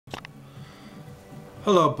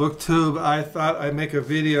Hello BookTube. I thought I'd make a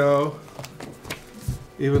video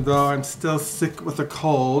even though I'm still sick with a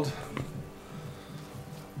cold,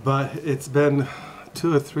 but it's been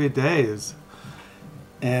 2 or 3 days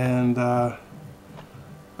and I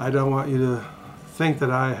don't want you to think that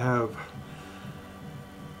I have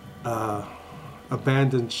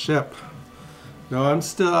abandoned ship. No, I'm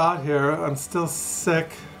still out here. I'm still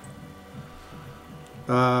sick.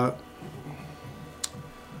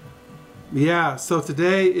 Yeah, so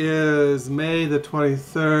today is May the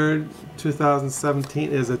 23rd, 2017.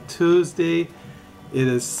 It is a Tuesday. It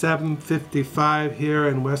is 7:55 here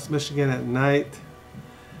in West Michigan at night.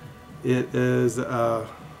 It is,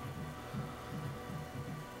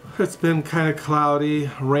 it's been kind of cloudy,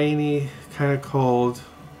 rainy, kind of cold.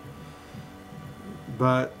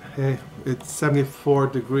 But hey, it's 74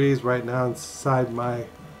 degrees right now inside my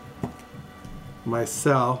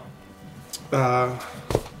cell.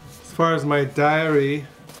 As far as my diary,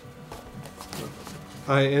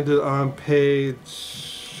 I ended on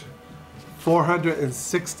page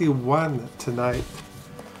 461 tonight.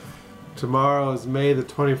 Tomorrow is May the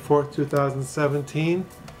 24th, 2017.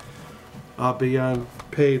 I'll be on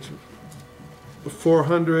page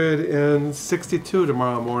 462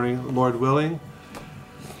 tomorrow morning, Lord willing.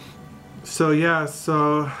 So yeah,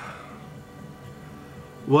 so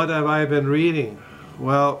what have I been reading?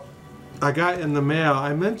 Well, I got in the mail,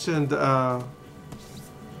 I mentioned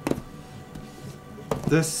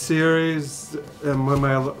this series in one of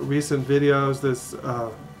my recent videos, this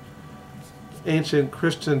ancient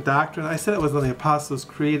Christian doctrine. I said it was on the Apostles'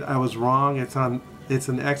 Creed. I was wrong. It's an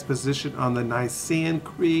exposition on the Nicene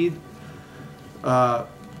Creed.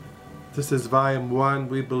 This is volume 1,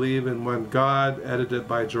 We Believe in One God, edited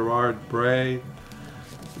by Gerald, Bray.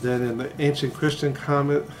 Then in the Ancient Christian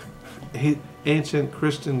Ancient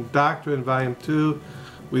Christian Doctrine, volume 2,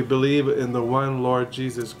 We Believe in the One Lord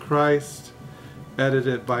Jesus Christ,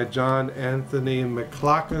 edited by John Anthony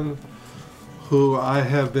McGuckin, who I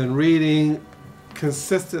have been reading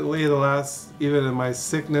consistently the last, even in my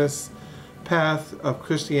sickness, Path of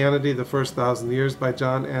Christianity, the First 1,000 Years by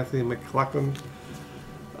John Anthony McGuckin.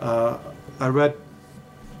 I read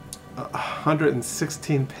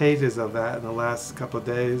 116 pages of that in the last couple of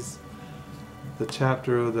days. The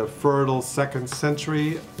chapter of the fertile 2nd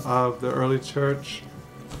century of the early church.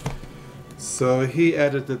 So he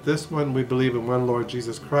edited this one, We Believe in One Lord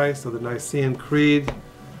Jesus Christ, of the Nicene Creed.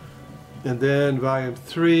 And then volume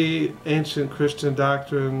 3, Ancient Christian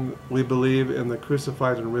Doctrine, We Believe in the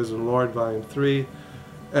Crucified and Risen Lord, volume 3,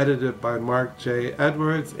 edited by Mark J.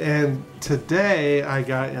 Edwards. And today I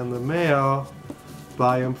got in the mail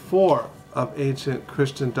volume 4 of Ancient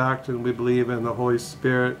Christian Doctrine, We Believe in the Holy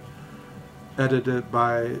Spirit, edited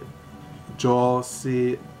by Joel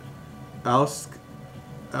C. Elowsky.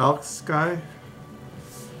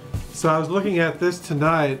 So I was looking at this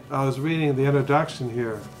tonight. I was reading the introduction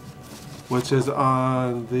here, which is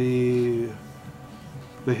on the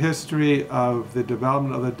history of the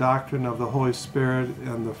development of the doctrine of the Holy Spirit,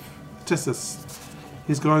 and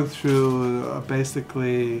he's going through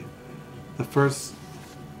basically the 4th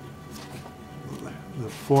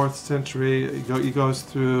century. He goes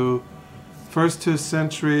through first 2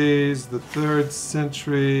 centuries, the 3rd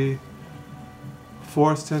century,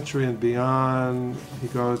 4th century and beyond. He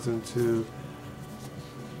goes into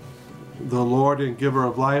the Lord and Giver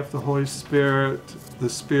of life, the Holy Spirit, the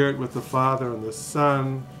Spirit with the Father and the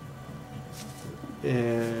Son,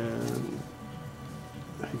 and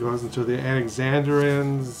he goes into the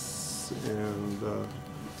Alexandrians, and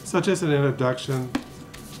so just an introduction.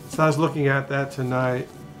 So I was looking at that tonight.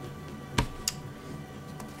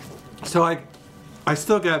 So I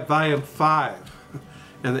still got volume 5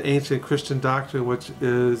 in the Ancient Christian Doctrine, which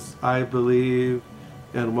is, I believe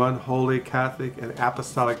in one holy Catholic and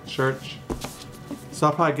Apostolic Church. So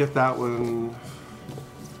I'll probably get that one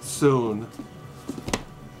soon.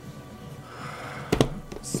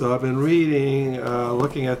 So I've been reading,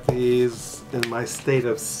 looking at these in my state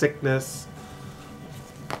of sickness,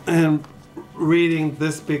 and reading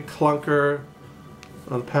this big clunker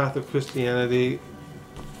on Path of Christianity.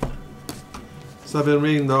 So I've been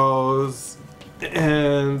reading those,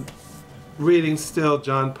 and reading still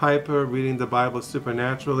John Piper, reading the Bible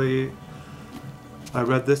supernaturally. I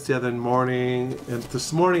read this the other morning, and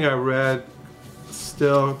this morning I read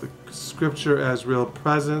still the Scripture as Real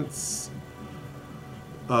Presence,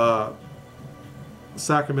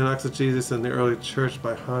 Sacramental Exegesis in the Early Church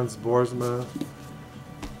by Boersma,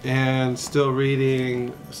 and still reading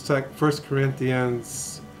 1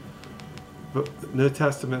 Corinthians New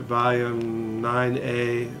Testament volume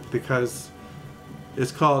 9a, because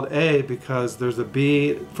It's called A because there's a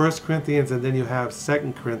B, 1 Corinthians, and then you have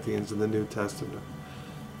 2 Corinthians in the New Testament.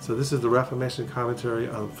 So this is the Reformation commentary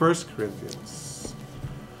on 1 Corinthians.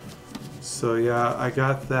 So yeah, I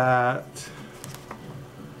got that.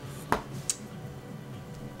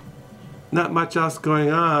 Not much else going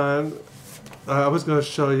on. I was going to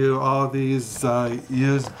show you all these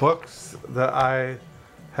used books that I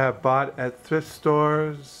have bought at thrift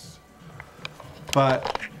stores,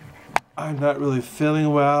 but I'm not really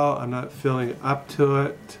feeling well. I'm not feeling up to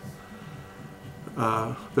it.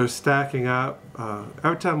 They're stacking up.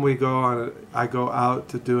 Every time we go on, I go out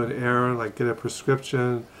to do an errand, like get a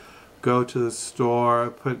prescription, go to the store,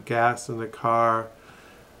 put gas in the car.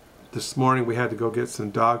 This morning we had to go get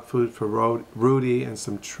some dog food for Rudy and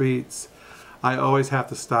some treats. I always have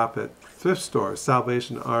to stop at thrift stores,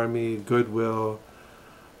 Salvation Army, Goodwill,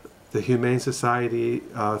 the Humane Society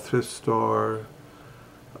thrift store.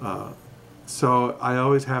 So I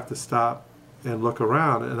always have to stop and look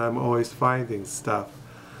around, and I'm always finding stuff.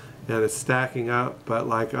 And it's stacking up, but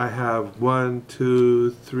like I have 1,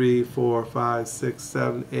 2, 3, 4, 5, 6,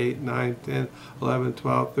 7, 8, 9, 10, 11,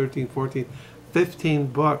 12, 13, 14, 15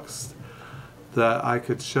 books that I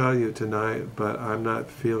could show you tonight, but I'm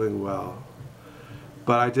not feeling well.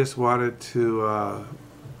 But I just wanted to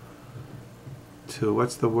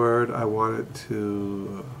what's the word? I wanted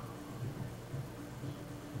to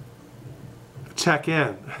check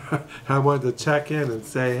in. I wanted to check in and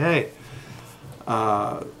say, hey,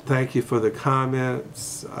 thank you for the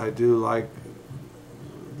comments. I do like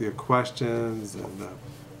your questions, and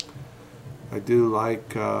I do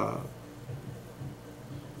like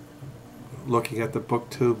looking at the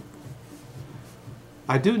booktube.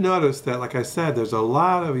 I do notice that, like I said, there's a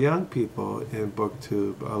lot of young people in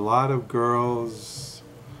booktube, a lot of girls,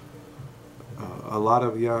 a lot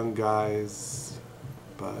of young guys,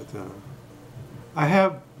 but I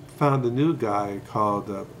have found a new guy called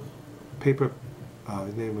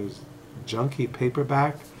his name is Junkie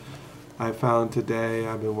Paperback. I found today,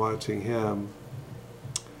 I've been watching him.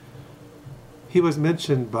 He was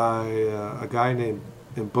mentioned by a guy named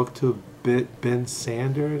in booktube, Ben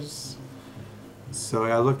Sanders. So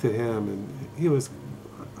I looked at him, and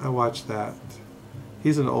I watched that.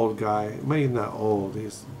 He's an old guy. Maybe not old.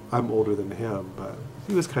 I'm older than him, but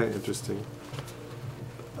he was kind of interesting.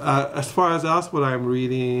 As far as else what I'm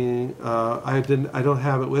reading, I don't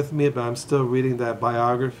have it with me, but I'm still reading that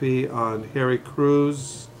biography on Harry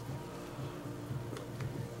Crews.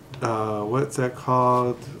 What's that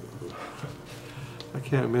called? I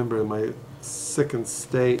can't remember in my sickened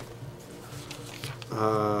state.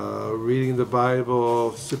 Reading the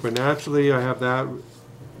Bible supernaturally, I have that.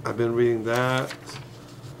 I've been reading that.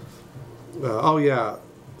 Oh yeah,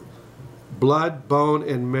 Blood, Bone,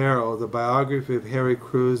 and Marrow, the biography of Harry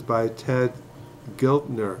Crews by Ted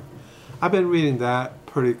Giltner. I've been reading that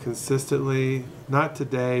pretty consistently. Not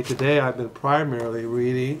today. Today I've been primarily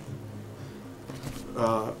reading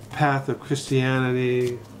Path of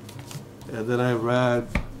Christianity, and then I read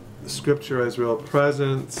Scripture as Real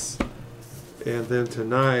Presence. And then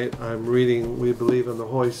tonight I'm reading We Believe in the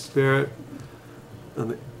Holy Spirit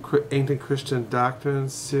and the Ancient Christian Doctrine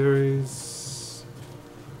series.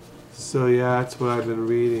 So yeah, that's what I've been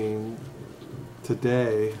reading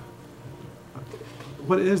today.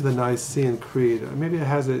 What is the Nicene Creed? Maybe it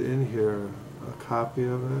has it in here, a copy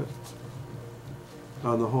of it,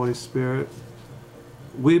 on the Holy Spirit.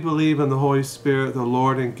 We believe in the Holy Spirit, the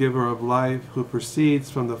Lord and giver of life, who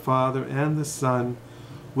proceeds from the Father and the Son.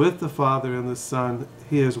 With the Father and the Son,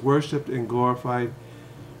 he is worshipped and glorified.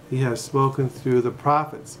 He has spoken through the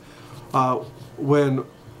prophets. When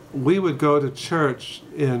we would go to church,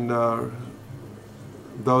 in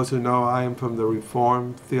those who know, I am from the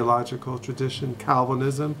Reformed theological tradition,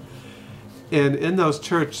 Calvinism, and in those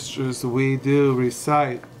churches we do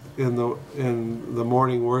recite in the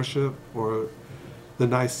morning worship, or the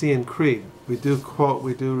Nicene Creed. We do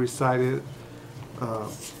recite it.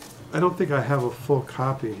 I don't think I have a full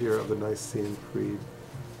copy here of the Nicene Creed.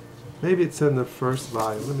 Maybe it's in the first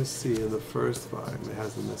volume. Let me see, in the first volume it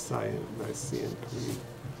has the Nicene Creed.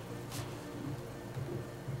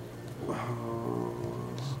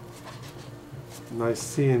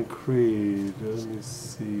 Nicene Creed, let me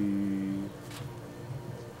see.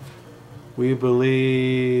 We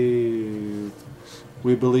believe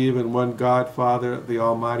in one God, Father, the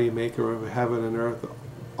Almighty, maker of heaven and earth,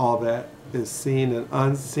 all that is seen and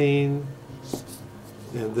unseen.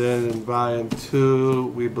 And then in volume 2,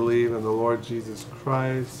 we believe in the Lord Jesus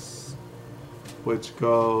Christ, which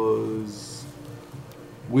goes,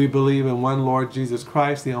 we believe in one Lord Jesus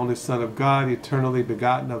Christ, the only Son of God, eternally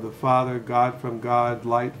begotten of the Father, God from God,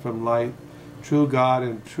 light from light, true God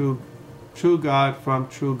and true God from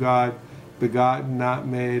true God, begotten, not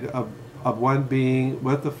made, of one being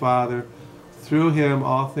with the Father. Through him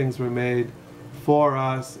all things were made, for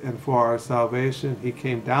us and for our salvation. He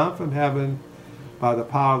came down from heaven by the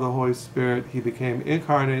power of the Holy Spirit. He became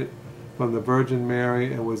incarnate from the Virgin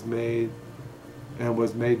Mary and was made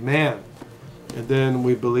man. And then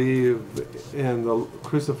we believe in the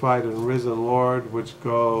crucified and risen Lord, which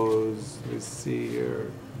goes, let's see here.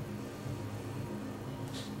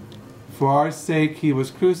 For our sake he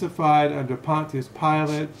was crucified under Pontius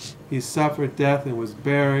Pilate. He suffered death and was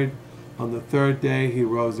buried. On the third day he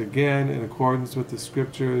rose again in accordance with the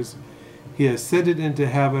Scriptures. He ascended into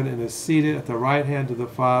heaven and is seated at the right hand of the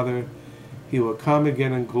Father. He will come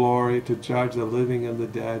again in glory to judge the living and the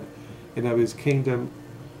dead, and of his kingdom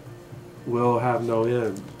will have no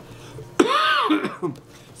end.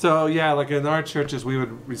 So yeah, like in our churches we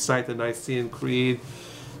would recite the Nicene Creed,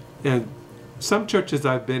 and some churches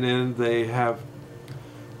I've been in, they have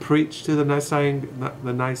preached to the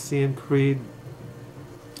Nicene Creed.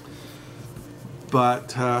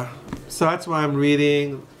 But so that's why I'm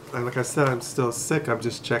reading, and like I said, I'm still sick, I'm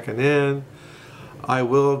just checking in. I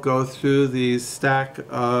will go through the stack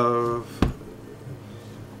of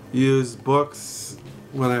used books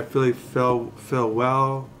when I really feel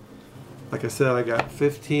well. Like I said, I got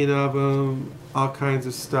 15 of them, all kinds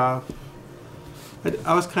of stuff.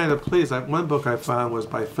 I was kind of pleased. One book I found was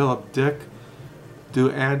by Philip Dick,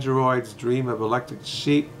 Do Androids Dream of Electric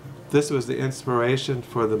Sheep? This was the inspiration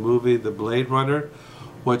for the movie The Blade Runner,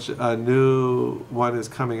 which a new one is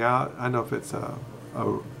coming out. I don't know if it's a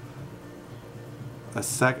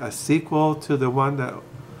sequel to the one that,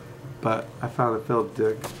 but I found a Philip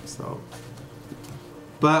Dick. So,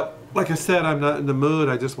 but like I said, I'm not in the mood.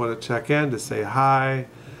 I just want to check in to say hi.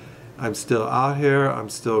 I'm still out here. I'm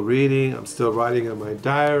still reading. I'm still writing in my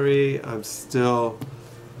diary. I'm still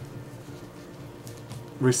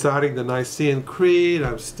reciting the Nicene Creed.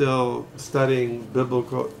 I'm still studying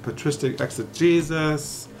biblical patristic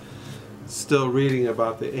exegesis. Still reading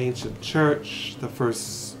about the ancient church, the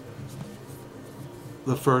first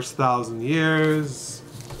 1,000 years.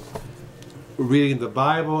 Reading the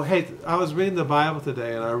Bible. Hey, I was reading the Bible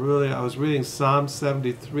today, and I was reading Psalm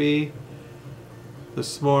 73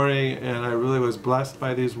 this morning, and I really was blessed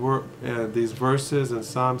by these verses in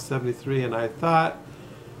Psalm 73, and I thought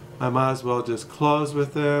I might as well just close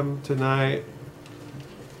with them tonight.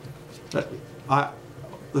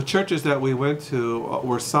 The churches that we went to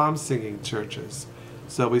were psalm singing churches.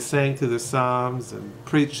 So we sang to the Psalms and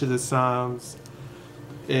preached to the Psalms.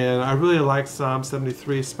 And I really like Psalm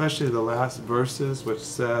 73, especially the last verses, which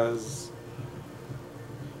says,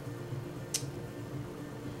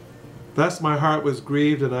 "Thus my heart was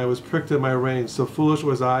grieved, and I was pricked in my reins. So foolish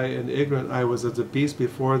was I, and ignorant I was as a beast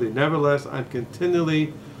before thee. Nevertheless, I'm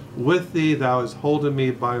continually with thee. Thou hast holden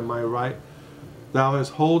me by my right. Thou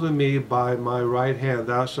hast holden me by my right hand.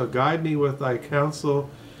 Thou shalt guide me with thy counsel,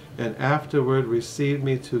 and afterward receive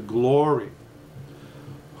me to glory.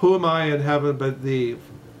 Who am I in heaven but thee?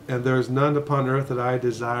 And there is none upon earth that I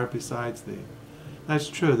desire besides thee." That's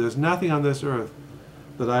true. There's nothing on this earth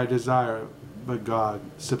that I desire but God,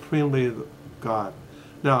 supremely God.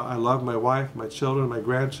 Now, I love my wife, my children, my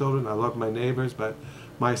grandchildren. I love my neighbors, but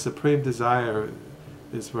my supreme desire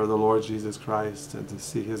is for the Lord Jesus Christ and to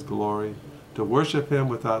see his glory, to worship him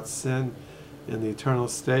without sin in the eternal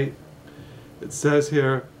state. It says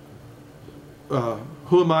here,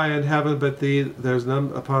 who am I in heaven but thee? There's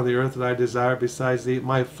none upon the earth that I desire besides thee.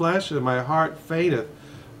 My flesh and my heart fainteth,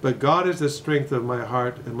 but God is the strength of my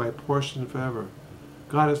heart and my portion forever.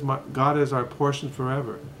 God is our portion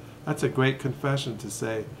forever. That's a great confession to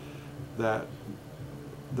say that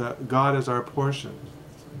God is our portion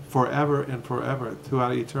forever and forever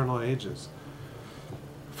throughout eternal ages.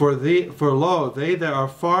 For lo, they that are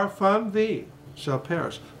far from thee shall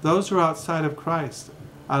perish. Those who are outside of Christ,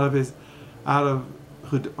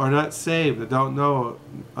 who are not saved, that don't know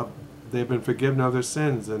they've been forgiven of their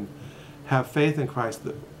sins and have faith in Christ,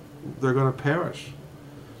 they're going to perish.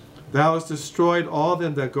 Thou hast destroyed all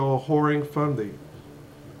them that go whoring from thee.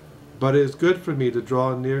 But it is good for me to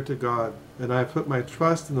draw near to God, and I have put my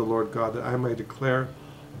trust in the Lord God, that I may declare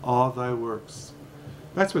all thy works.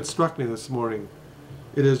 That's what struck me this morning.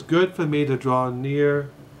 It is good for me to draw near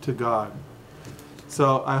to God.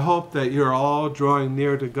 So I hope that you're all drawing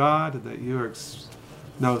near to God, and that you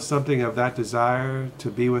know something of that desire to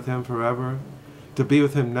be with him forever, to be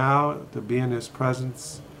with him now, to be in his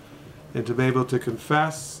presence, and to be able to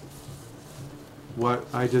confess what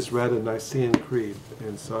I just read in Nicene Creed.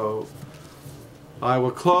 And so I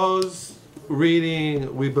will close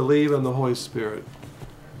reading, we believe in the Holy Spirit.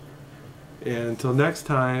 And until next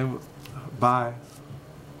time, bye.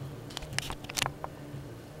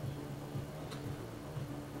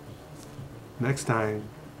 Next time,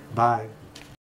 bye.